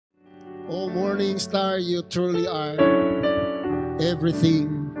Oh, morning star, you truly are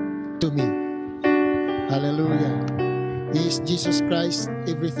everything to me. Hallelujah. Is Jesus Christ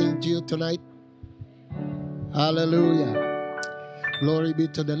everything to you tonight? Hallelujah. Glory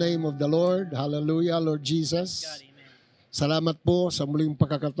be to the name of the Lord. Hallelujah, Lord Jesus. Salamat po sa muling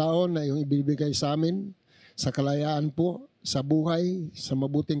pagkakataon na iyong ibibigay sa amin, sa kalayaan po, sa buhay, sa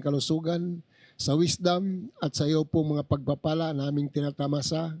mabuting kalusugan, sa wisdom, at sa iyo po mga pagpapala na aming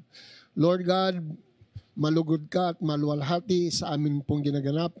tinatamasa. Lord God, malugod ka at maluwalhati sa amin pong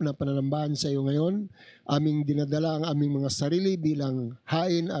ginaganap na pananambahan sa iyo ngayon. Aming dinadala ang aming mga sarili bilang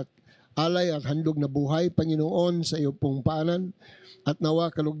hain at alay at handog na buhay, Panginoon, sa iyo pong paanan. At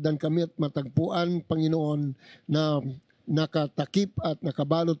nawa kalugdan kami at matagpuan, Panginoon, na nakatakip at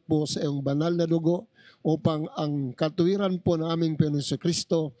nakabalot po sa iyong banal na dugo upang ang katuwiran po ng aming Panginoon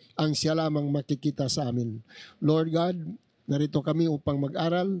Kristo ang siya lamang makikita sa amin. Lord God, narito kami upang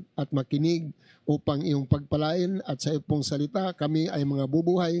mag-aral at makinig upang iyong pagpalain at sa iyong salita kami ay mga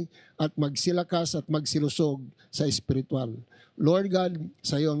bubuhay at magsilakas at magsilusog sa espiritual. Lord God,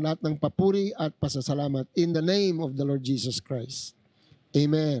 sa iyo ang lahat ng papuri at pasasalamat in the name of the Lord Jesus Christ.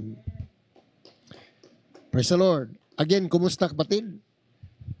 Amen. Praise the Lord. Again, kumusta kapatid?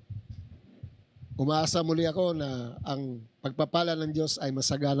 Umaasa muli ako na ang pagpapala ng Diyos ay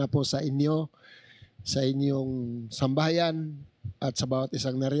masagana po sa inyo, sa inyong sambahayan at sa bawat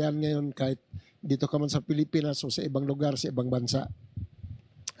isang nariyan ngayon kahit dito ka man sa Pilipinas o sa ibang lugar, sa ibang bansa.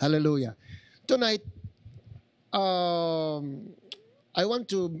 Hallelujah. Tonight, I want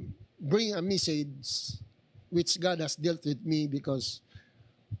to bring a message which God has dealt with me because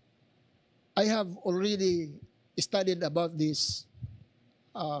I have already studied about this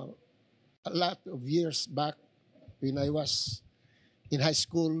a lot of years back when I was in high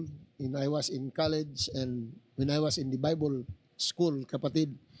school, when I was in college, and when I was in the Bible school, kapatid.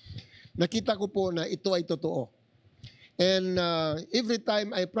 Nakita ko po na ito ay totoo. And every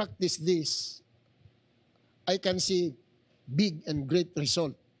time I practice this, I can see big and great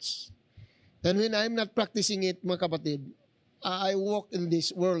results. And when I'm not practicing it, mga kapatid, I walk in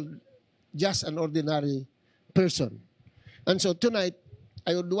this world just an ordinary person. And so tonight,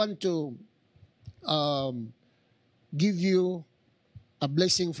 I would want to give you a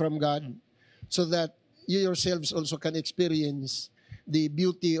blessing from God so that you yourselves also can experience the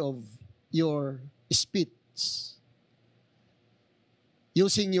beauty of your speech.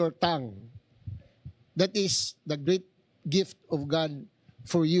 Using your tongue. That is the great gift of God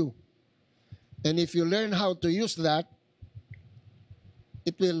for you. And if you learn how to use that,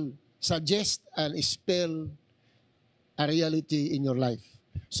 it will suggest and spell a reality in your life.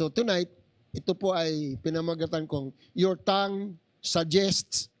 So tonight, ito po ay pinamagatan kong your tongue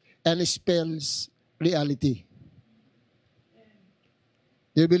suggests and spells reality.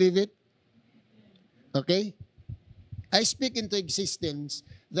 Do you believe it? Okay? I speak into existence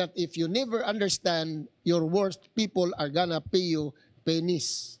that if you never understand your worth, people are gonna pay you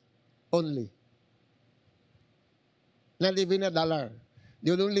pennies only. Not even $1.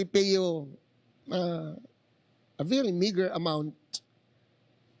 They will only pay you a very meager amount.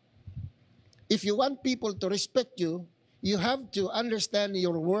 If you want people to respect you, you have to understand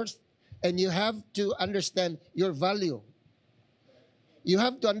your worth and you have to understand your value. You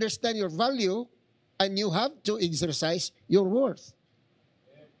have to understand your value and you have to exercise your worth.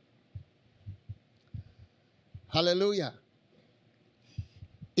 Hallelujah.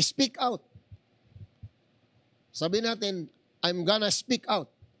 Speak out. Sabi natin, I'm gonna speak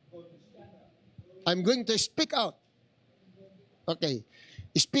out. I'm going to speak out. Okay.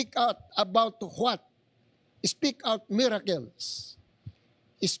 Speak out about what? Speak out miracles.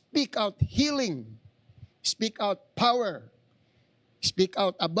 Speak out healing. Speak out power. Speak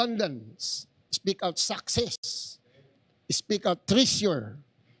out abundance. Speak out success. Speak out treasure.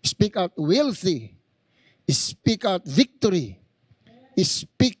 Speak out wealthy. Speak out victory.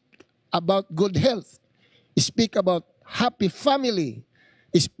 Speak about good health. Speak about happy family.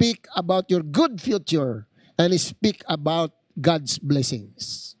 Speak about your good future. And speak about God's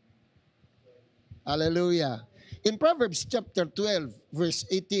blessings. Hallelujah. In Proverbs chapter 12, verse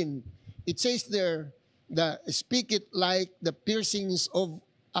 18, it says there, speak it like the piercings of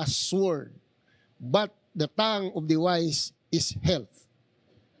a sword, but the tongue of the wise is health.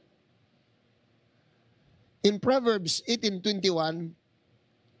 In Proverbs 18:21,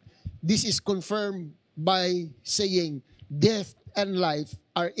 this is confirmed by saying, death and life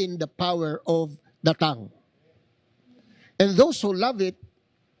are in the power of the tongue. And those who love it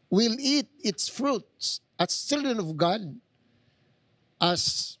will eat its fruits. As children of God,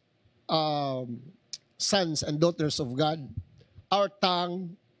 as sons and daughters of God, our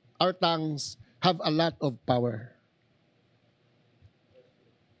tongue, our tongues have a lot of power.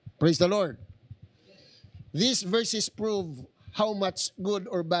 Praise the Lord. These verses prove how much good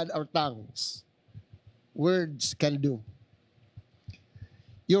or bad our tongues, words can do.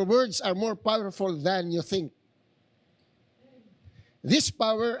 Your words are more powerful than you think. This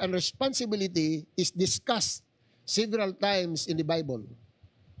power and responsibility is discussed several times in the Bible.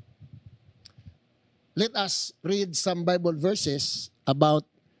 Let us read some Bible verses about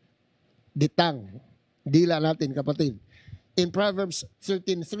the tongue. Dila natin, kapatid. In Proverbs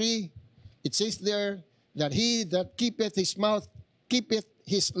 13:3, it says there that he that keepeth his mouth keepeth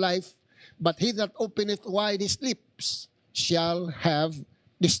his life, but he that openeth wide his lips shall have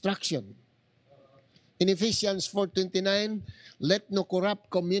destruction. In Ephesians 4:29, let no corrupt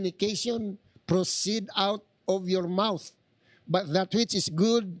communication proceed out of your mouth, but that which is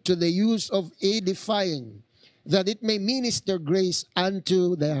good to the use of edifying, that it may minister grace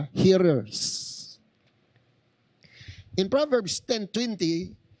unto the hearers. In Proverbs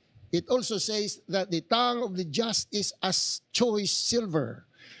 10:20, it also says that the tongue of the just is as choice silver.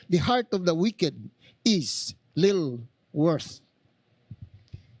 The heart of the wicked is little worth.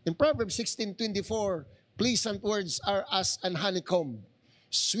 In Proverbs 16:24, pleasant words are as an honeycomb,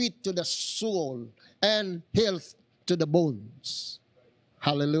 sweet to the soul and health to the bones.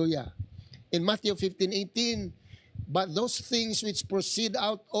 Hallelujah. In Matthew 15:18, but those things which proceed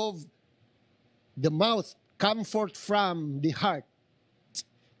out of the mouth come forth from the heart,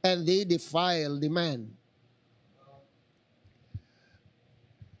 and they defile the man.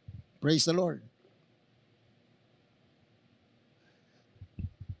 Praise the Lord.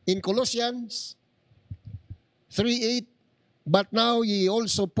 In Colossians 3:8, but now ye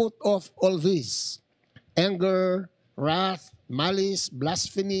also put off all this: anger, wrath, malice,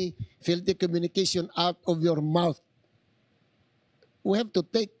 blasphemy, filthy communication out of your mouth. We have to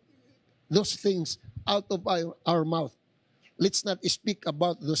take those things out of our mouth. Let's not speak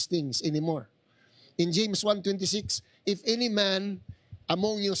about those things anymore. In James 1:26, if any man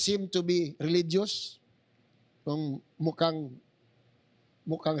among you seem to be religious, kung mukhang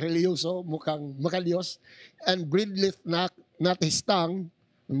religyoso, mukhang makadiyos, and bridleth not his tongue,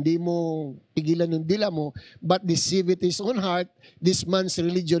 hindi mo pigilan yung dila mo, but deceiveth his own heart, this man's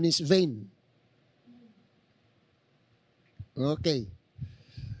religion is vain. Okay.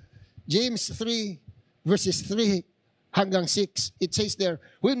 James 3, verses 3 hanggang 6, it says there,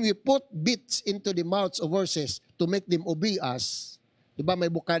 when we put bits into the mouths of horses to make them obey us, di ba may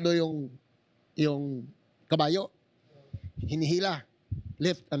bukado yung kabayo, hinihila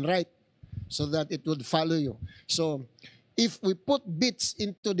left and right so that it would follow you. So, if we put bits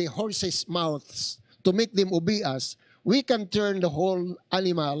into the horses' mouths to make them obey us, we can turn the whole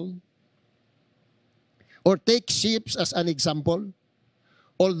animal, or take sheep as an example.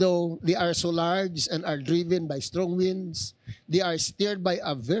 Although they are so large and are driven by strong winds, they are steered by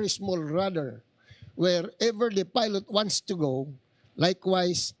a very small rudder wherever the pilot wants to go.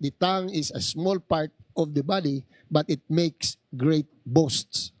 Likewise, the tongue is a small part of the body, but it makes great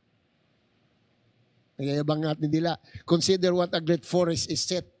boasts. Nagayabang natin nila. Consider what a great forest is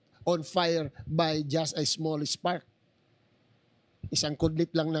set on fire by just a small spark. Isang kudlit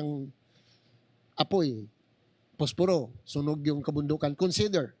lang ng apoy, posporo, sunog yung kabundukan.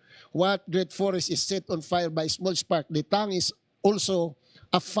 Consider what great forest is set on fire by a small spark. The tongue is also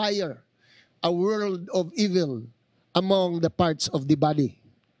a fire, a world of evil among the parts of the body.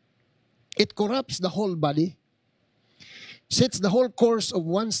 It corrupts the whole body, sets the whole course of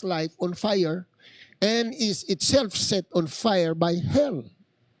one's life on fire, and is itself set on fire by hell.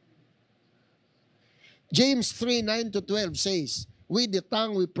 James 3:9-12 says, with the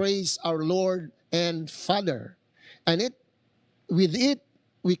tongue we praise our Lord and Father, and with it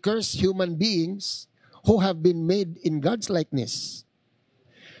we curse human beings who have been made in God's likeness.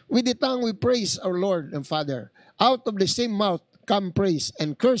 With the tongue we praise our Lord and Father. Out of the same mouth come praise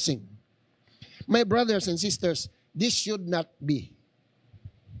and cursing. My brothers and sisters, this should not be.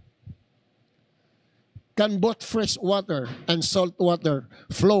 Can both fresh water and salt water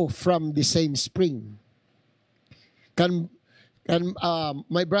flow from the same spring?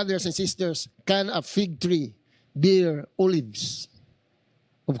 My brothers and sisters, can a fig tree bear olives?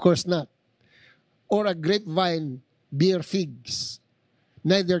 Of course not. Or a grapevine bear figs?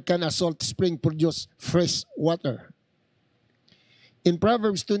 Neither can a salt spring produce fresh water. In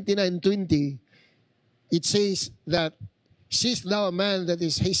Proverbs 29:20, it says that, seest thou a man that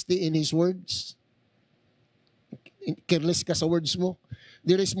is hasty in his words? Careless ka sa words mo?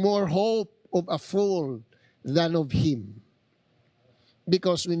 There is more hope of a fool than of him.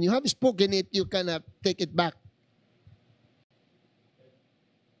 Because when you have spoken it, you cannot take it back.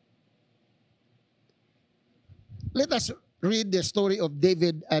 let us read the story of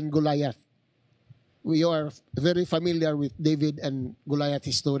David and Goliath. We are very familiar with David and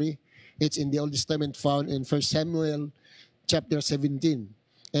Goliath's story. It's in the Old Testament, found in 1 Samuel chapter 17.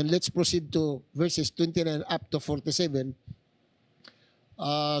 And let's proceed to verses 29 up to 47.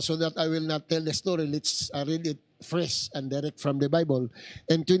 So that I will not tell the story. Let's read it fresh and direct from the Bible.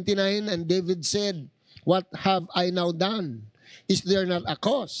 And 29, and David said, "What have I now done? Is there not a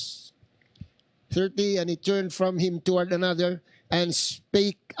cause?" 30, and he turned from him toward another and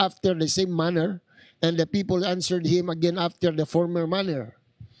spake after the same manner. And the people answered him again after the former manner.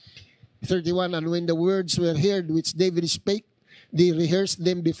 31, and when the words were heard which David spake, they rehearsed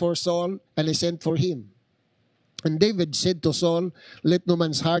them before Saul, and he sent for him. And David said to Saul, "Let no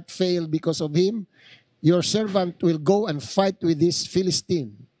man's heart fail because of him. Your servant will go and fight with this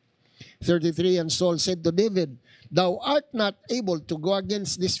Philistine." 33, and Saul said to David, "Thou art not able to go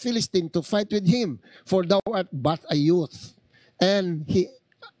against this Philistine to fight with him, for thou art but a youth, and he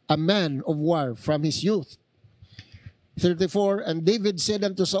a man of war from his youth." 34, and David said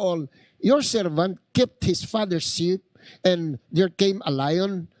unto Saul, "Your servant kept his father's sheep, and there came a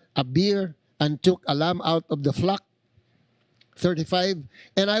lion, a bear, and took a lamb out of the flock." 35,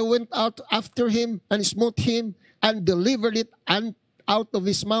 and I went out after him, and smote him, and delivered it out of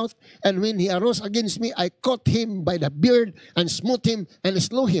his mouth. And when he arose against me, I caught him by the beard, and smote him, and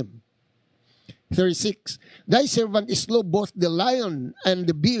slew him. 36, thy servant slew both the lion and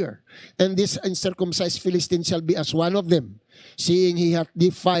the bear, and this uncircumcised Philistine shall be as one of them, seeing he hath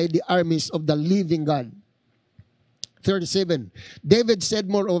defied the armies of the living God. 37, David said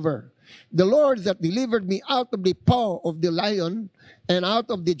moreover, "The Lord that delivered me out of the paw of the lion and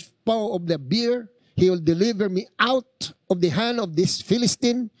out of the paw of the bear, he will deliver me out of the hand of this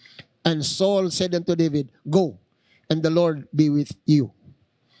Philistine." And Saul said unto David, "Go, and the Lord be with you."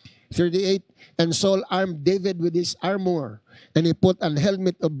 38, and Saul armed David with his armor, and he put an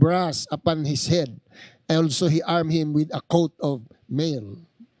helmet of brass upon his head. Also he armed him with a coat of mail.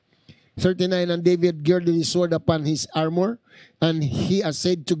 39, and David girded his sword upon his armor, and he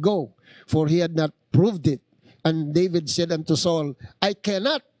essayed to go, for he had not proved it. And David said unto Saul, "I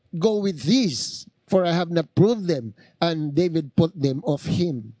cannot go with these, for I have not proved them." And David put them off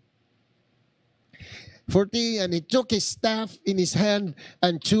him. 40, and he took his staff in his hand,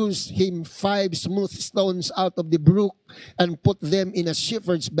 and chose him 5 smooth stones out of the brook, and put them in a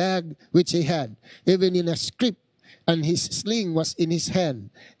shepherd's bag which he had, even in a scrip, and his sling was in his hand.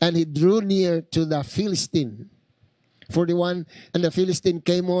 And he drew near to the Philistine. 41, and the Philistine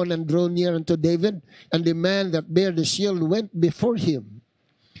came on and drew near unto David, and the man that bare the shield went before him.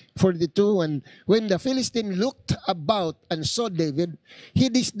 42, and when the Philistine looked about and saw David, he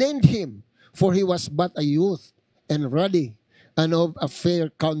disdained him, for he was but a youth, and ruddy, and of a fair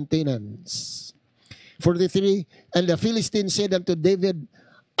countenance. 43, and the Philistine said unto David,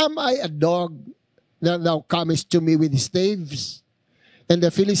 "Am I a dog that thou comest to me with staves?" And the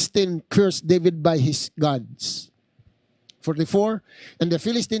Philistine cursed David by his gods. 44, and the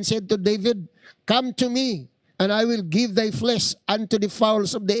Philistine said to David, "Come to me, and I will give thy flesh unto the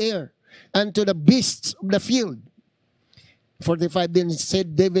fowls of the air, and to the beasts of the field." 45, then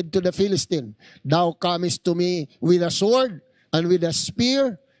said David to the Philistine, "Thou comest to me with a sword, and with a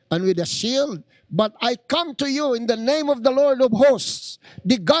spear, and with a shield, but I come to you in the name of the Lord of hosts,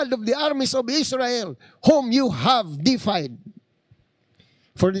 the God of the armies of Israel, whom you have defied."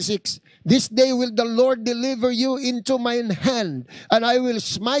 46, this day will the Lord deliver you into mine hand, and I will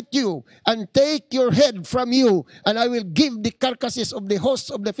smite you, and take your head from you, and I will give the carcasses of the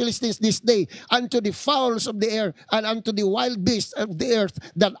hosts of the Philistines this day unto the fowls of the air, and unto the wild beasts of the earth,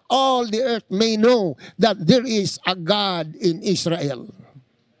 that all the earth may know that there is a God in Israel.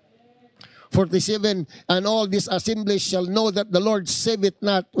 47, and all this assembly shall know that the Lord saveth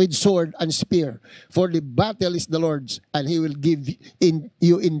not with sword and spear, for the battle is the Lord's, and he will give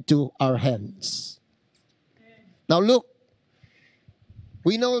you into our hands. Now look,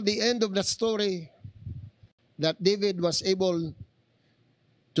 we know the end of the story, that David was able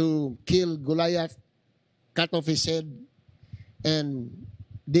to kill Goliath, cut off his head, and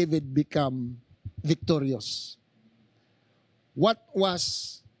David become victorious. What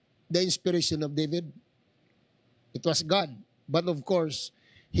was the inspiration of David? It was God. But of course,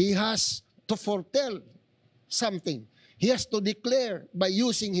 he has to foretell something. He has to declare by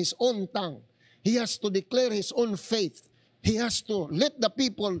using his own tongue. He has to declare his own faith. He has to let the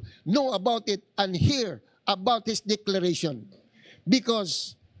people know about it and hear about his declaration.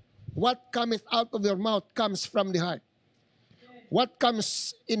 Because what cometh out of your mouth comes from the heart. What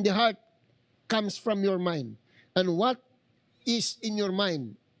comes in the heart comes from your mind. And what is in your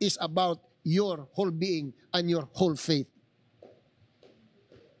mind is about your whole being and your whole faith.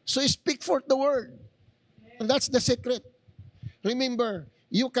 So speak forth the word. And that's the secret. Remember,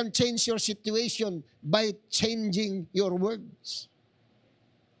 you can change your situation by changing your words.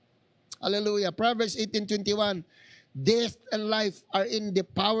 Hallelujah. Proverbs 18:21. Death and life are in the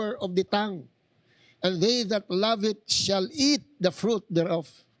power of the tongue, and they that love it shall eat the fruit thereof.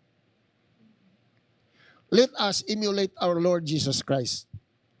 Let us emulate our Lord Jesus Christ.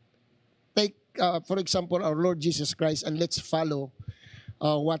 Take, for example, our Lord Jesus Christ, and let's follow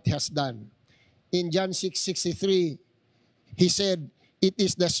what he has done. In John 6:63, he said, it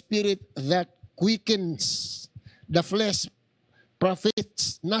is the spirit that quickens, the flesh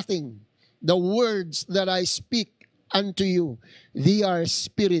profits nothing. The words that I speak unto you, they are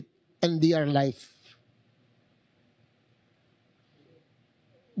spirit and they are life.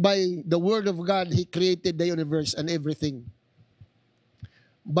 By the word of God, he created the universe and everything.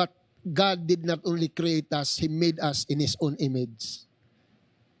 But God did not only create us, he made us in his own image.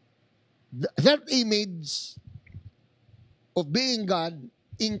 That image of being God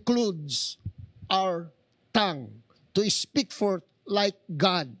includes our tongue to speak forth like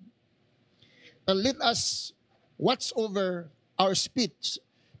God. And let us watch over our speech,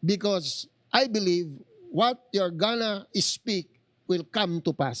 because I believe what you're gonna speak will come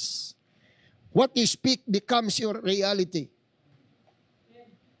to pass. What you speak becomes your reality.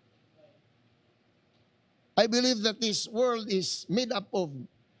 I believe that this world is made up of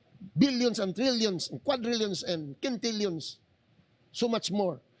billions and trillions and quadrillions and quintillions, so much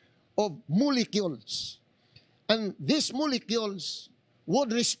more, of molecules. And these molecules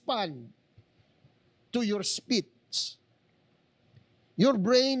would respond to your speech. Your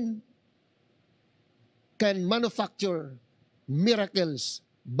brain can manufacture miracles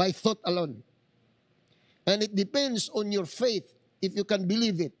by thought alone. And it depends on your faith if you can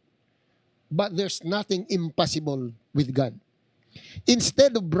believe it. But there's nothing impossible with God.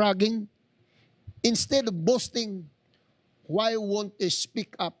 Instead of bragging, instead of boasting, why won't you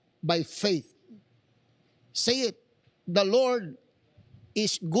speak up by faith? Say it. The Lord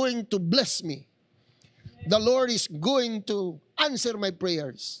is going to bless me. The Lord is going to answer my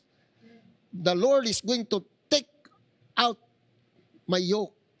prayers. The Lord is going to take out my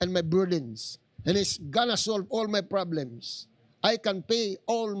yoke and my burdens. And He's gonna solve all my problems. I can pay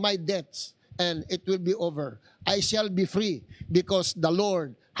all my debts and it will be over. I shall be free because the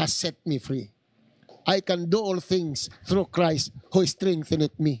Lord has set me free. I can do all things through Christ who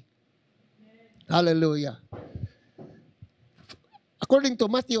strengtheneth me. Hallelujah. According to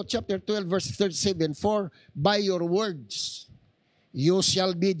Matthew chapter 12 verse 37, for by your words you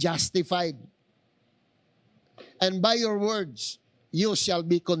shall be justified, and by your words you shall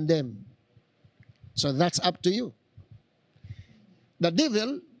be condemned. So that's up to you. The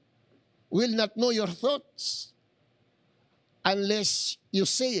devil will not know your thoughts unless you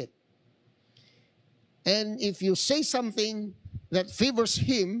say it. And if you say something that favors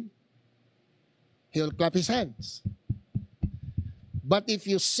him, he'll clap his hands. But if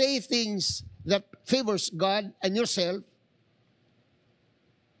you say things that favors God and yourself,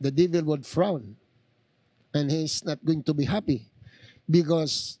 the devil would frown. And he's not going to be happy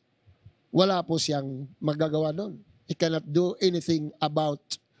because wala po siyang magagawa doon. He cannot do anything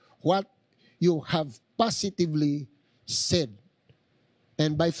about what you have positively said.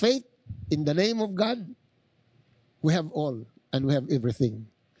 And by faith, in the name of God, we have all and we have everything.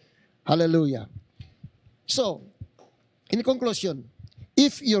 Hallelujah. So, in conclusion,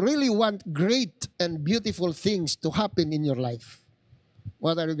 if you really want great and beautiful things to happen in your life,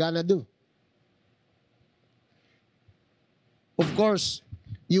 what are you gonna do? Of course,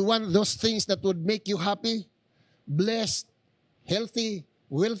 you want those things that would make you happy, blessed, healthy,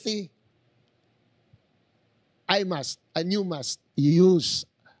 wealthy. I must, and you must, use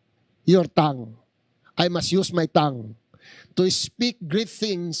your tongue. I must use my tongue to speak great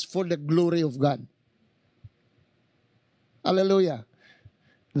things for the glory of God. Hallelujah.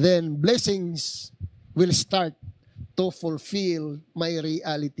 Then blessings will start to fulfill my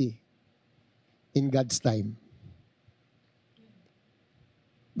reality in God's time.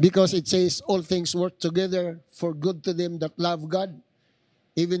 Because it says, all things work together for good to them that love God,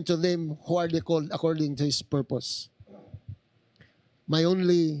 even to them who are called according to His purpose. My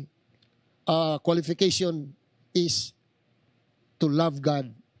only qualification is to love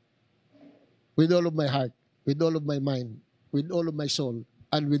God with all of my heart, with all of my mind, with all of my soul,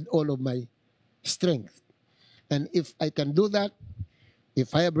 and with all of my strength. And if I can do that,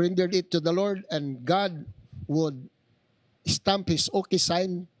 if I have rendered it to the Lord and God would stamp His okay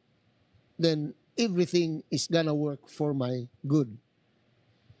sign, then everything is gonna work for my good.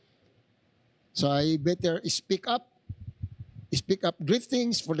 So I better speak up great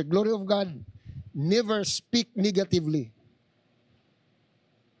things for the glory of God. Never speak negatively.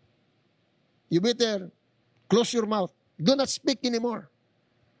 You better close your mouth. Do not speak anymore.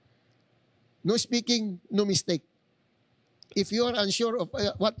 No speaking, no mistake. If you are unsure of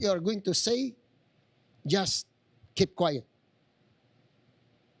what you are going to say, just keep quiet.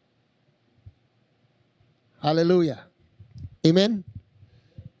 Hallelujah. Amen.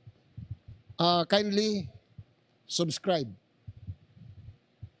 Kindly subscribe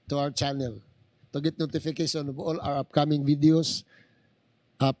to our channel to get notification of all our upcoming videos.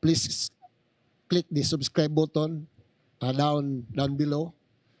 Please click the subscribe button down below.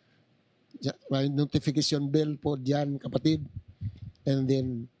 May notification bell po diyan, kapatid. And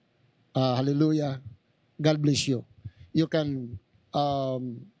then, hallelujah, God bless you. You can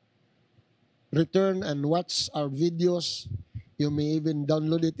return and watch our videos. You may even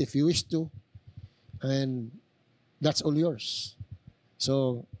download it if you wish to. And that's all yours.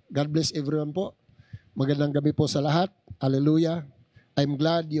 So, God bless everyone po. Magandang gabi po sa lahat. Hallelujah. I'm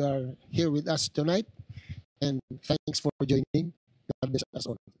glad you are here with us tonight. And thanks for joining. God bless us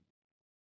all.